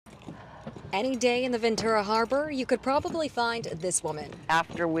Any day in the Ventura Harbor, you could probably find this woman.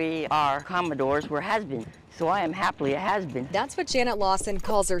 After we are Commodores, we're has-been. So I am happily a has-been. That's what Janet Lawson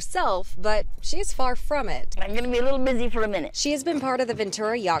calls herself, but she's far from it. I'm going to be a little busy for a minute. She has been part of the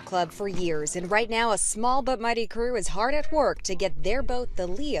Ventura Yacht Club for years, and right now a small but mighty crew is hard at work to get their boat, the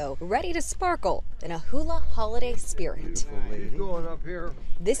Leo, ready to sparkle in a hula holiday spirit. Going up here.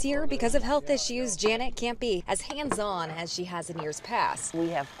 This year, because of health issues, Janet can't be as hands-on as she has in years past. We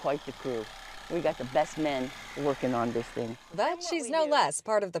have quite the crew. We got the best men working on this thing. But she's no less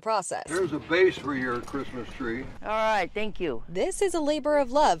part of the process. There's a base for your Christmas tree. All right, thank you. This is a labor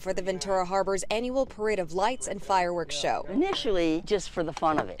of love for the Ventura Harbor's annual Parade of Lights and Fireworks show. Initially, just for the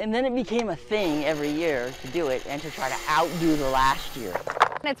fun of it. And then it became a thing every year to do it and to try to outdo the last year.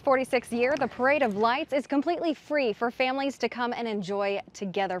 In its 46th year, the Parade of Lights is completely free for families to come and enjoy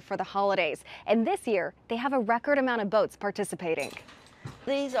together for the holidays. And this year, they have a record amount of boats participating.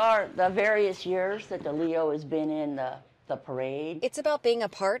 These are the various years that the Leo has been in the parade. It's about being a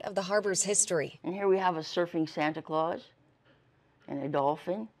part of the harbor's history. And here we have a surfing Santa Claus and a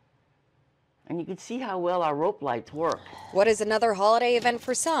dolphin. And you can see how well our rope lights work. What is another holiday event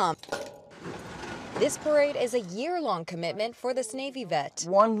for some? This parade is a year-long commitment for this Navy vet.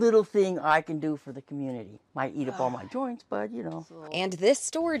 One little thing I can do for the community. Might eat up all my joints, but you know. And this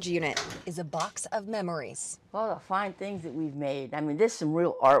storage unit is a box of memories. All the fine things that we've made. I mean, there's some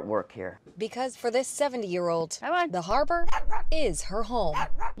real artwork here. Because for this 70-year-old, Come on. the harbor is her home.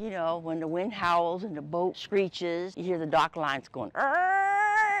 You know, when the wind howls and the boat screeches, you hear the dock lines going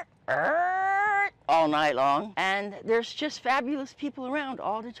all night long. And there's just fabulous people around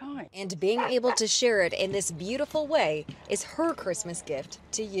all the time. And being able to share it in this beautiful way is her Christmas gift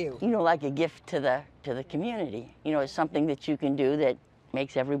to you. You know, like a gift to the community. You know, it's something that you can do that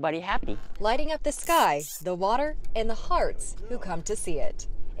makes everybody happy. Lighting up the sky, the water, and the hearts who come to see it.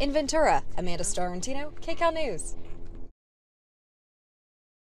 In Ventura, Amanda Starrentino, KCAL News.